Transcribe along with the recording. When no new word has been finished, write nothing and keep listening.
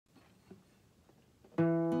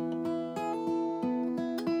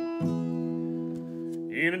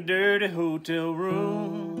in a dirty hotel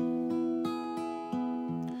room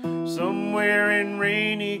somewhere in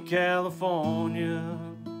rainy California,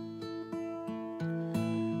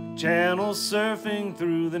 channel surfing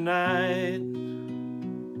through the night,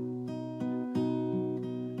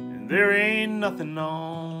 and there ain't nothing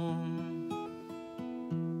on.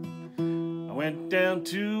 I went down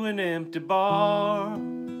to an empty bar.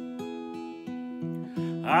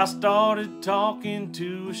 I started talking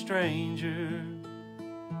to a stranger.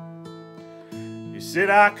 He said,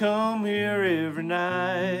 I come here every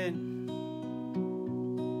night,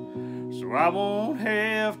 so I won't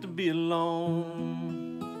have to be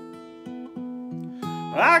alone.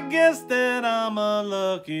 I guess that I'm a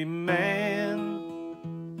lucky man.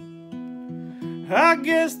 I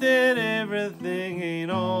guess that everything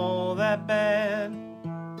ain't all that bad.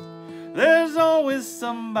 There's always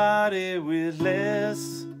somebody with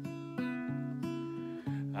less.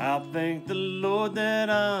 I thank the Lord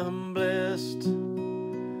that I'm blessed.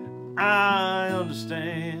 I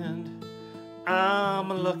understand, I'm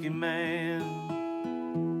a lucky man.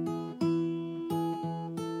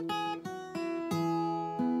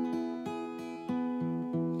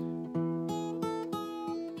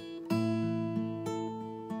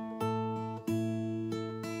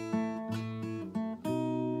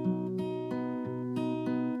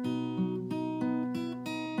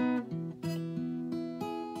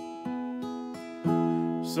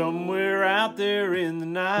 Somewhere out there in the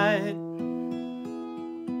night,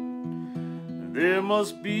 there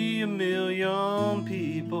must be 1,000,000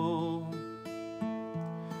 people.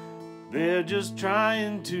 They're just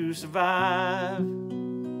trying to survive,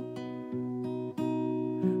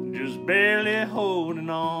 just barely holding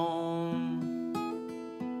on.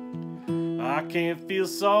 I can't feel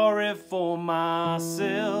sorry for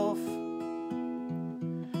myself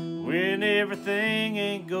when everything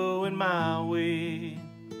ain't going my way,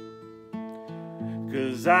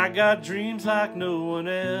 'cause I got dreams like no one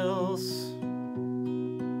else.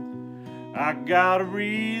 I got a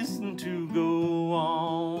reason to go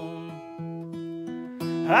on.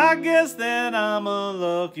 I guess that I'm a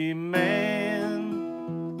lucky man.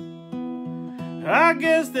 I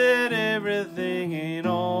guess that everything ain't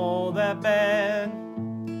all that bad.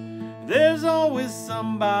 There's always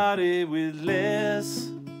somebody with less.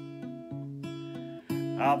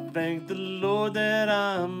 I thank the Lord that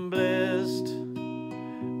I'm blessed.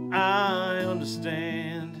 I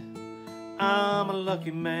understand, I'm a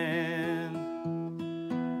lucky man.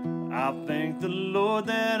 I thank the Lord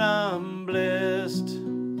that I'm blessed.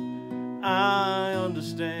 I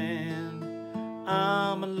understand,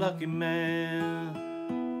 I'm a lucky man.